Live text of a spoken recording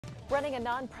Running a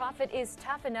nonprofit is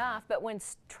tough enough, but when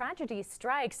tragedy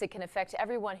strikes, it can affect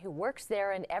everyone who works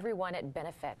there and everyone it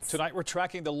benefits. Tonight, we're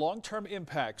tracking the long-term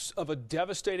impacts of a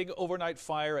devastating overnight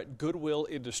fire at Goodwill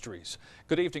Industries.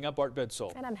 Good evening, I'm Bart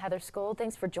Bedsole. And I'm Heather Skold.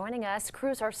 Thanks for joining us.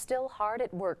 Crews are still hard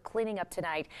at work cleaning up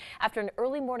tonight after an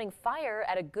early morning fire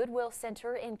at a Goodwill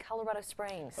center in Colorado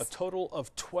Springs. A total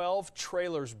of 12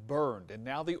 trailers burned, and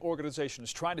now the organization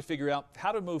is trying to figure out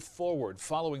how to move forward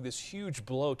following this huge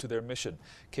blow to their mission.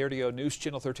 KRDO News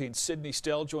Channel 13 Sydney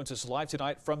Stell joins us live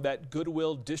tonight from that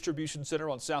Goodwill Distribution Center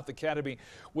on South Academy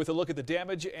with a look at the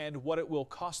damage and what it will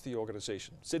cost the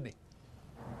organization. Sydney.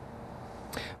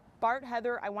 Bart,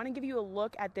 Heather, I want to give you a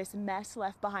look at this mess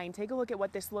left behind. Take a look at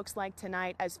what this looks like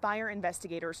tonight as fire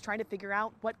investigators try to figure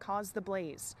out what caused the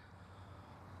blaze.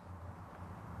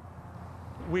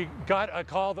 We got a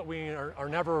call that we are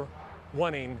never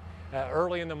wanting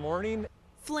early in the morning.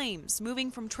 Flames moving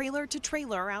from trailer to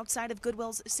trailer outside of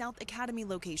Goodwill's South Academy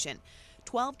location.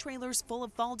 12 trailers full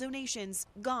of fall donations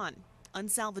gone,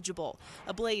 unsalvageable.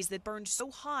 A blaze that burned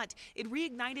so hot it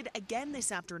reignited again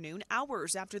this afternoon,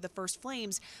 hours after the first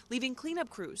flames, leaving cleanup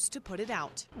crews to put it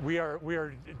out. We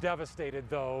are devastated,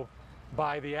 though,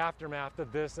 by the aftermath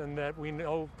of this, and that we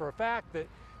know for a fact that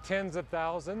tens of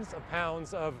thousands of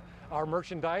pounds of our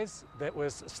merchandise that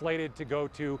was slated to go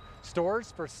to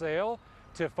stores for sale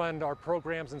to fund our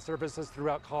programs and services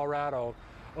throughout Colorado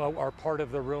are part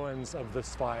of the ruins of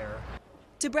this fire.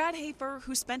 To Brad Hafer,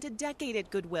 who spent a decade at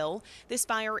Goodwill, this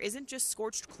fire isn't just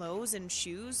scorched clothes and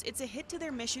shoes, it's a hit to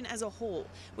their mission as a whole,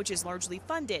 which is largely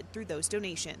funded through those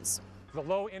donations. The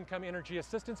Low-Income Energy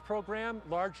Assistance Program,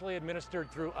 largely administered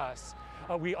through us.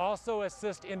 We also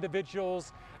assist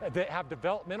individuals that have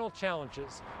developmental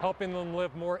challenges, helping them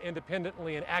live more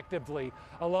independently and actively,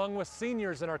 along with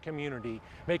seniors in our community,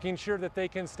 making sure that they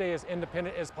can stay as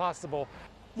independent as possible.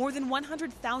 More than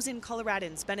 100,000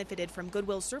 Coloradans benefited from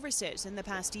Goodwill services in the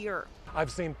past year.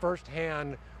 I've seen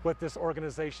firsthand what this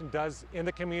organization does in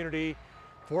the community,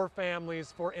 for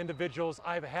families, for individuals.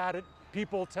 I've had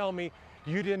people tell me,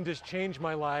 "You didn't just change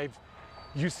my life,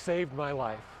 you saved my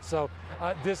life." So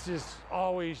this is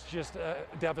always just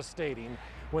devastating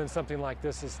when something like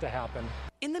this is to happen.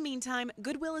 In the meantime,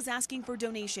 Goodwill is asking for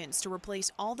donations to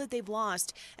replace all that they've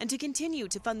lost and to continue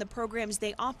to fund the programs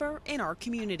they offer in our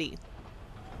community.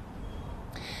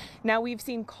 Now, we've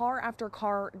seen car after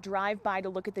car drive by to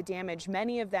look at the damage,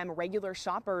 many of them regular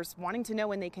shoppers wanting to know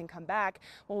when they can come back.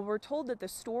 Well, we're told that the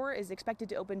store is expected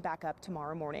to open back up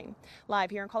tomorrow morning. Live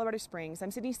here in Colorado Springs,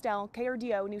 I'm Sydney Stell,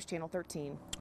 KRDO News Channel 13.